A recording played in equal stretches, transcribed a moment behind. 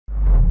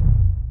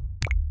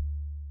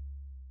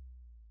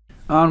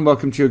And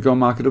welcome to your Go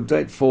Market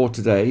Update for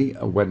today,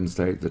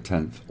 Wednesday the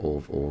 10th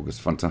of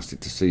August. Fantastic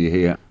to see you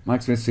here.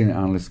 Mike Smith, Senior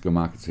Analyst, Go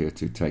Markets here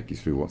to take you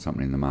through what's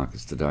happening in the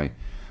markets today.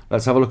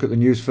 Let's have a look at the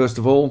news first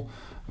of all.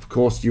 Of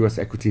course, US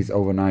equities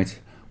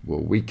overnight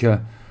were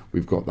weaker.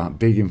 We've got that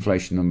big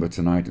inflation number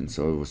tonight, and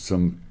so there was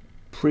some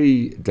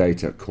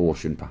pre-data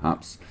caution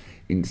perhaps.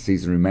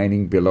 Indices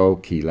remaining below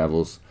key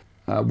levels.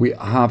 We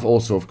have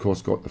also, of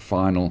course, got the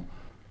final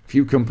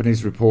few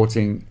companies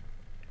reporting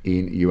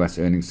in US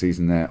earnings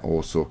season. There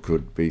also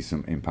could be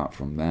some impact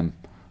from them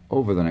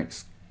over the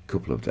next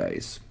couple of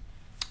days.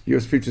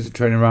 US futures are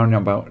trading around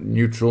about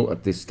neutral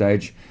at this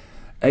stage.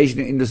 Asian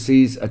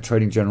indices are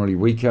trading generally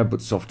weaker, but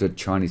softer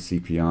Chinese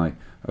CPI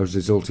has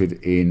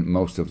resulted in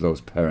most of those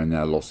paring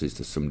their losses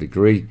to some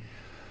degree.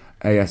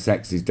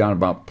 ASX is down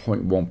about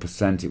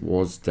 0.1%. It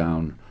was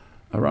down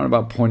around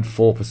about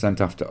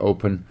 0.4% after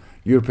open.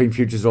 European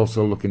futures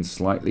also looking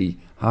slightly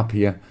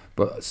happier,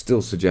 but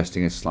still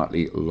suggesting a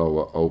slightly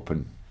lower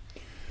open.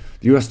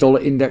 The US dollar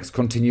index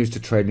continues to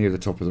trade near the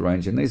top of the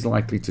range and is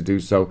likely to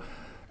do so.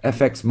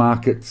 FX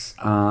markets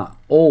are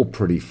all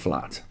pretty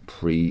flat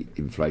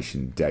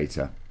pre-inflation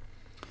data.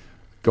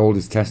 Gold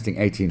is testing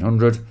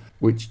 1800,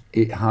 which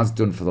it has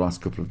done for the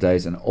last couple of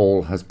days, and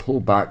oil has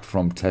pulled back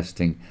from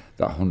testing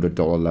that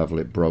 $100 level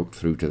it broke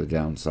through to the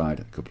downside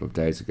a couple of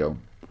days ago.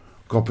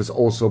 Copper's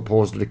also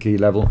paused at a key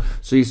level,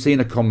 so you've seen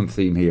a common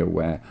theme here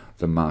where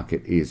the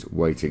market is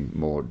waiting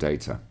more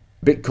data.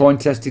 Bitcoin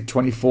tested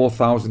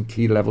 24,000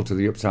 key level to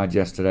the upside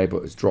yesterday,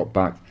 but has dropped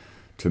back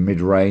to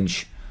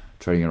mid-range,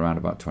 trading around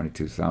about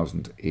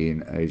 22,000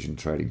 in Asian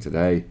trading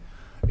today.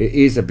 It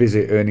is a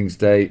busy earnings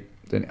day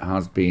than it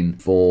has been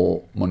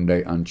for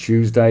Monday and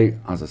Tuesday.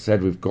 As I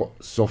said, we've got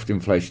soft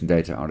inflation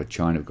data out of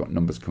China, we've got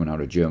numbers coming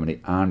out of Germany,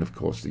 and of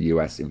course the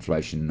US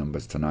inflation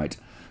numbers tonight.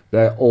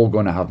 They're all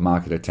going to have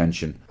market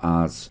attention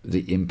as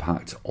the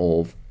impact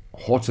of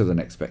hotter than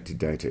expected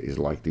data is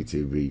likely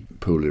to be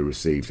poorly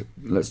received.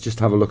 Let's just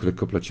have a look at a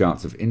couple of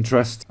charts of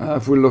interest.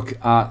 If we look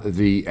at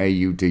the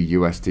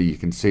AUD/USD, you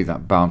can see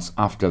that bounce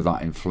after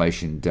that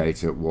inflation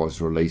data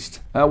was released.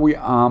 We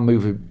are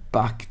moving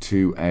back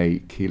to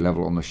a key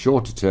level on the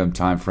shorter term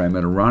time frame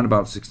at around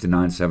about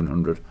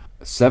 69,700.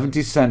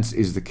 70 cents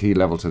is the key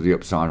level to the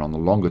upside on the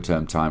longer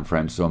term time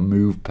frame, so a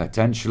move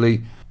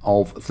potentially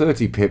of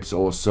 30 pips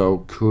or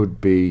so could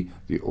be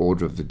the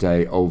order of the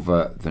day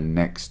over the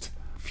next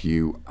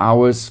few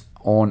hours.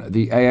 On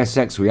the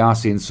ASX, we are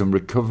seeing some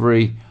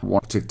recovery.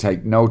 What to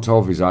take note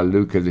of is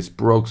ILU. This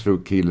broke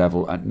through key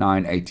level at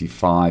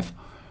 985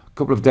 a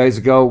couple of days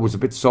ago. It was a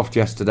bit soft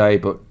yesterday,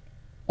 but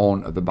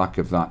on the back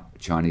of that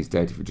Chinese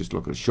data, if we just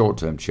look at a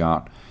short-term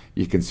chart,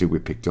 you can see we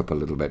picked up a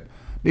little bit.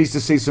 Needs to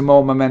see some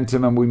more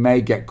momentum, and we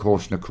may get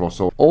caution across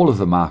all of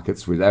the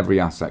markets with every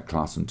asset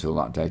class until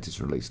that data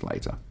is released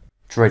later.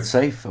 Trade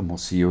safe, and we'll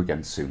see you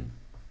again soon.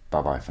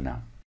 Bye-bye for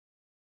now.